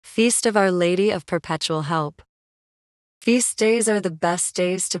Feast of Our Lady of Perpetual Help. Feast days are the best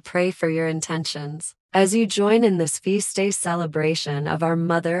days to pray for your intentions. As you join in this feast day celebration of our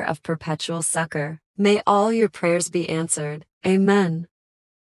Mother of Perpetual Succor, may all your prayers be answered. Amen.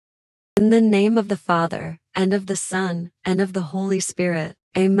 In the name of the Father, and of the Son, and of the Holy Spirit.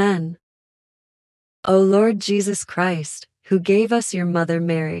 Amen. O Lord Jesus Christ, who gave us your Mother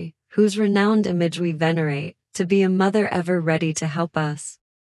Mary, whose renowned image we venerate, to be a mother ever ready to help us,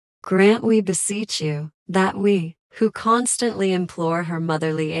 grant, we beseech you, that we, who constantly implore her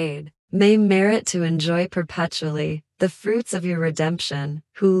motherly aid, may merit to enjoy perpetually the fruits of your redemption,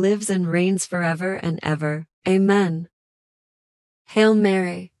 who lives and reigns forever and ever. Amen. Hail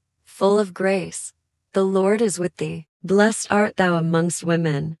Mary, full of grace, the Lord is with thee. Blessed art thou amongst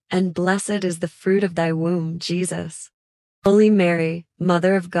women, and blessed is the fruit of thy womb, Jesus. Holy Mary,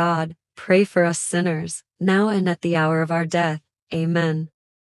 Mother of God, pray for us sinners, now and at the hour of our death. Amen.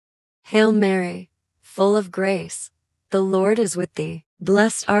 Hail Mary, full of grace, the Lord is with thee.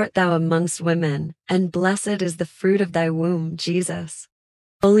 Blessed art thou amongst women, and blessed is the fruit of thy womb, Jesus.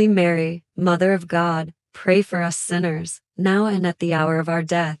 Holy Mary, Mother of God, pray for us sinners, now and at the hour of our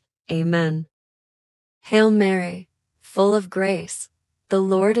death. Amen. Hail Mary, full of grace, the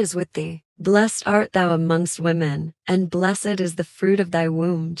Lord is with thee. Blessed art thou amongst women, and blessed is the fruit of thy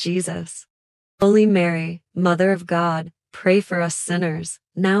womb, Jesus. Holy Mary, Mother of God, pray for us sinners,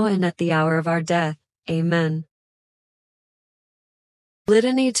 now and at the hour of our death. Amen.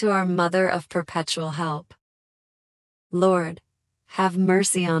 Litany to our Mother of Perpetual Help. Lord, have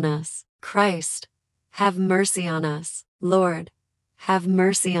mercy on us. Christ, have mercy on us. Lord, have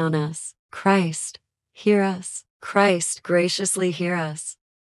mercy on us. Christ, hear us. Christ, graciously hear us.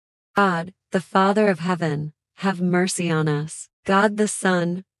 God, the Father of heaven, have mercy on us. God the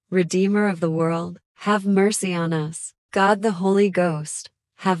Son, Redeemer of the world, have mercy on us. God the Holy Ghost,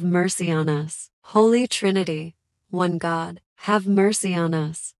 have mercy on us. Holy Trinity, one God, have mercy on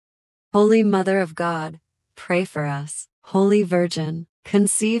us. Holy Mother of God, pray for us. Holy Virgin,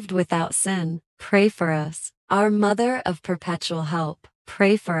 conceived without sin, pray for us. Our Mother of Perpetual Help,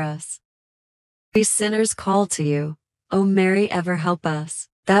 pray for us. We sinners call to you, O Mary, ever help us,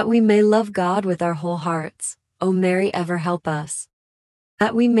 that we may love God with our whole hearts. O Mary, ever help us,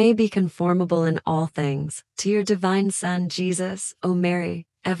 that we may be conformable in all things to your divine Son, Jesus. O Mary,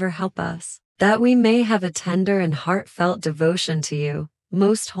 ever help us, that we may have a tender and heartfelt devotion to you,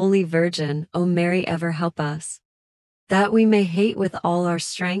 most holy Virgin. O Mary, ever help us, that we may hate with all our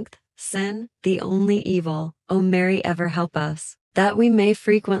strength sin, the only evil. O Mary, ever help us, that we may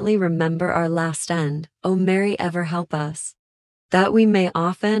frequently remember our last end. O Mary, ever help us, that we may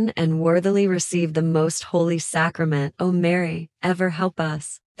often and worthily receive the most holy sacrament. O Mary, ever help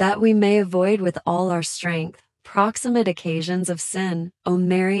us, that we may avoid with all our strength proximate occasions of sin. O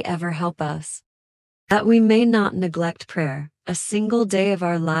Mary, ever help us, that we may not neglect prayer a single day of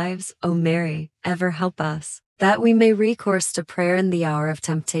our lives. O Mary, ever help us, that we may recourse to prayer in the hour of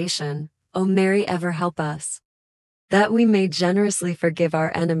temptation. O Mary, ever help us, that we may generously forgive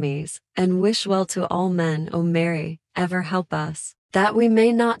our enemies, and wish well to all men. O Mary, ever help us, that we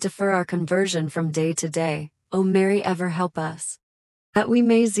may not defer our conversion from day to day. O Mary, ever help us, that we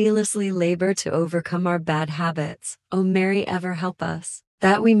may zealously labor to overcome our bad habits. O Mary, ever help us,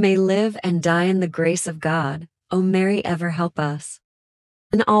 that we may live and die in the grace of God. O Mary, ever help us,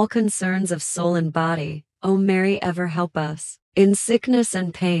 in all concerns of soul and body. O Mary, ever help us, in sickness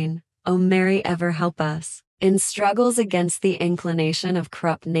and pain. O Mary, ever help us, in struggles against the inclination of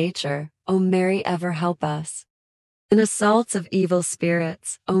corrupt nature. O Mary, ever help us, in assaults of evil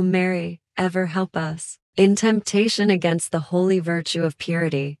spirits. O Mary, ever help us, in temptation against the holy virtue of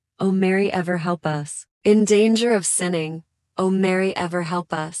purity. O Mary, ever help us, in danger of sinning. O Mary, ever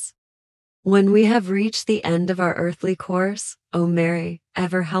help us, when we have reached the end of our earthly course. O Mary,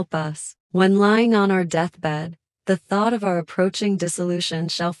 ever help us, when lying on our deathbed, the thought of our approaching dissolution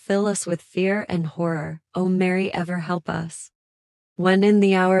shall fill us with fear and horror. O Mary, ever help us, when in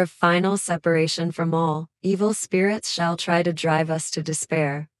the hour of final separation from all, evil spirits shall try to drive us to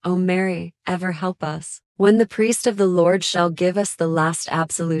despair. O Mary, ever help us, when the priest of the Lord shall give us the last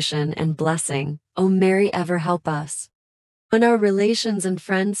absolution and blessing. O Mary, ever help us, when our relations and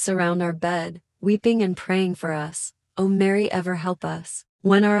friends surround our bed, weeping and praying for us. O Mary, ever help us,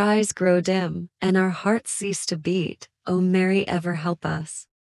 when our eyes grow dim, and our hearts cease to beat. O Mary, ever help us,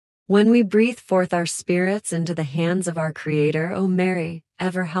 when we breathe forth our spirits into the hands of our Creator. O Mary,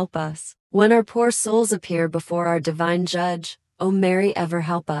 ever help us, when our poor souls appear before our divine Judge. O Mary, ever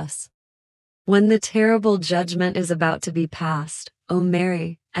help us, when the terrible judgment is about to be passed. O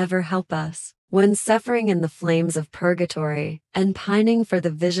Mary, ever help us, when suffering in the flames of purgatory, and pining for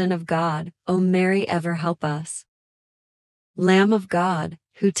the vision of God, O Mary, ever help us. Lamb of God,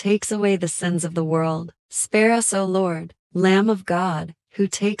 who takes away the sins of the world, spare us, O Lord. Lamb of God, who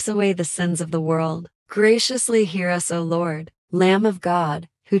takes away the sins of the world, graciously hear us, O Lord. Lamb of God,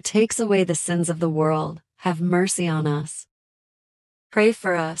 who takes away the sins of the world, have mercy on us. Pray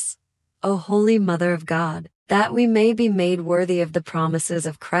for us, O Holy Mother of God, that we may be made worthy of the promises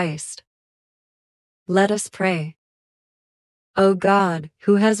of Christ. Let us pray. O God,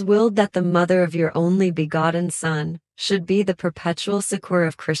 who has willed that the mother of your only begotten Son should be the perpetual succor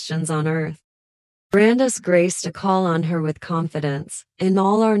of Christians on earth, grant us grace to call on her with confidence in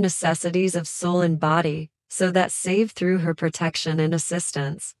all our necessities of soul and body, so that, saved through her protection and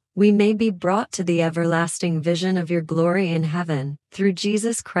assistance, we may be brought to the everlasting vision of your glory in heaven, through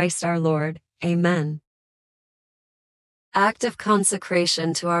Jesus Christ our Lord. Amen. Act of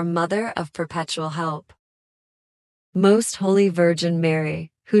consecration to our Mother of Perpetual Help. Most Holy Virgin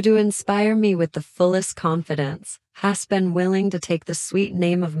Mary, who do inspire me with the fullest confidence, hast been willing to take the sweet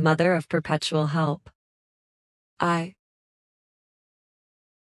name of Mother of Perpetual Help. I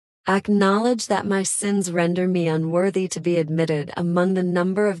acknowledge that my sins render me unworthy to be admitted among the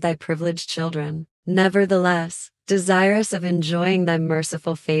number of thy privileged children. Nevertheless, desirous of enjoying thy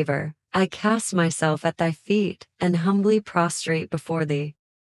merciful favor, I cast myself at thy feet and humbly prostrate before thee.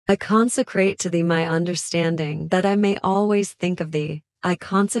 I consecrate to thee my understanding, that I may always think of thee. I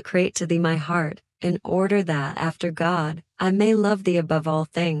consecrate to thee my heart, in order that, after God, I may love thee above all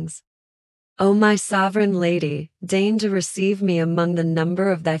things. O my sovereign Lady, deign to receive me among the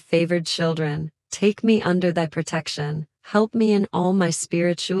number of thy favored children. Take me under thy protection. Help me in all my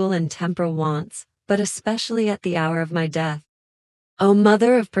spiritual and temporal wants, but especially at the hour of my death. O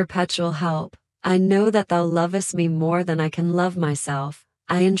Mother of Perpetual Help, I know that thou lovest me more than I can love myself.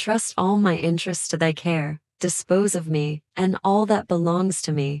 I entrust all my interests to thy care. Dispose of me, and all that belongs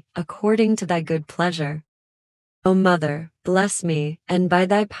to me, according to thy good pleasure. O Mother, bless me, and by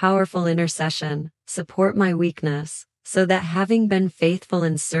thy powerful intercession, support my weakness, so that, having been faithful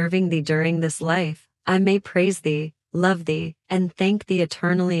in serving thee during this life, I may praise thee, love thee, and thank thee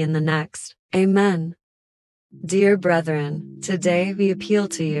eternally in the next. Amen. Dear brethren, today we appeal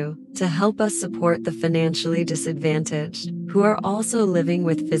to you to help us support the financially disadvantaged, who are also living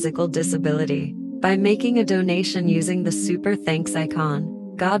with physical disability, by making a donation using the Super Thanks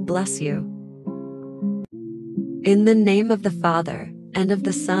icon. God bless you. In the name of the Father, and of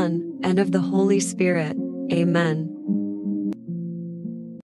the Son, and of the Holy Spirit. Amen.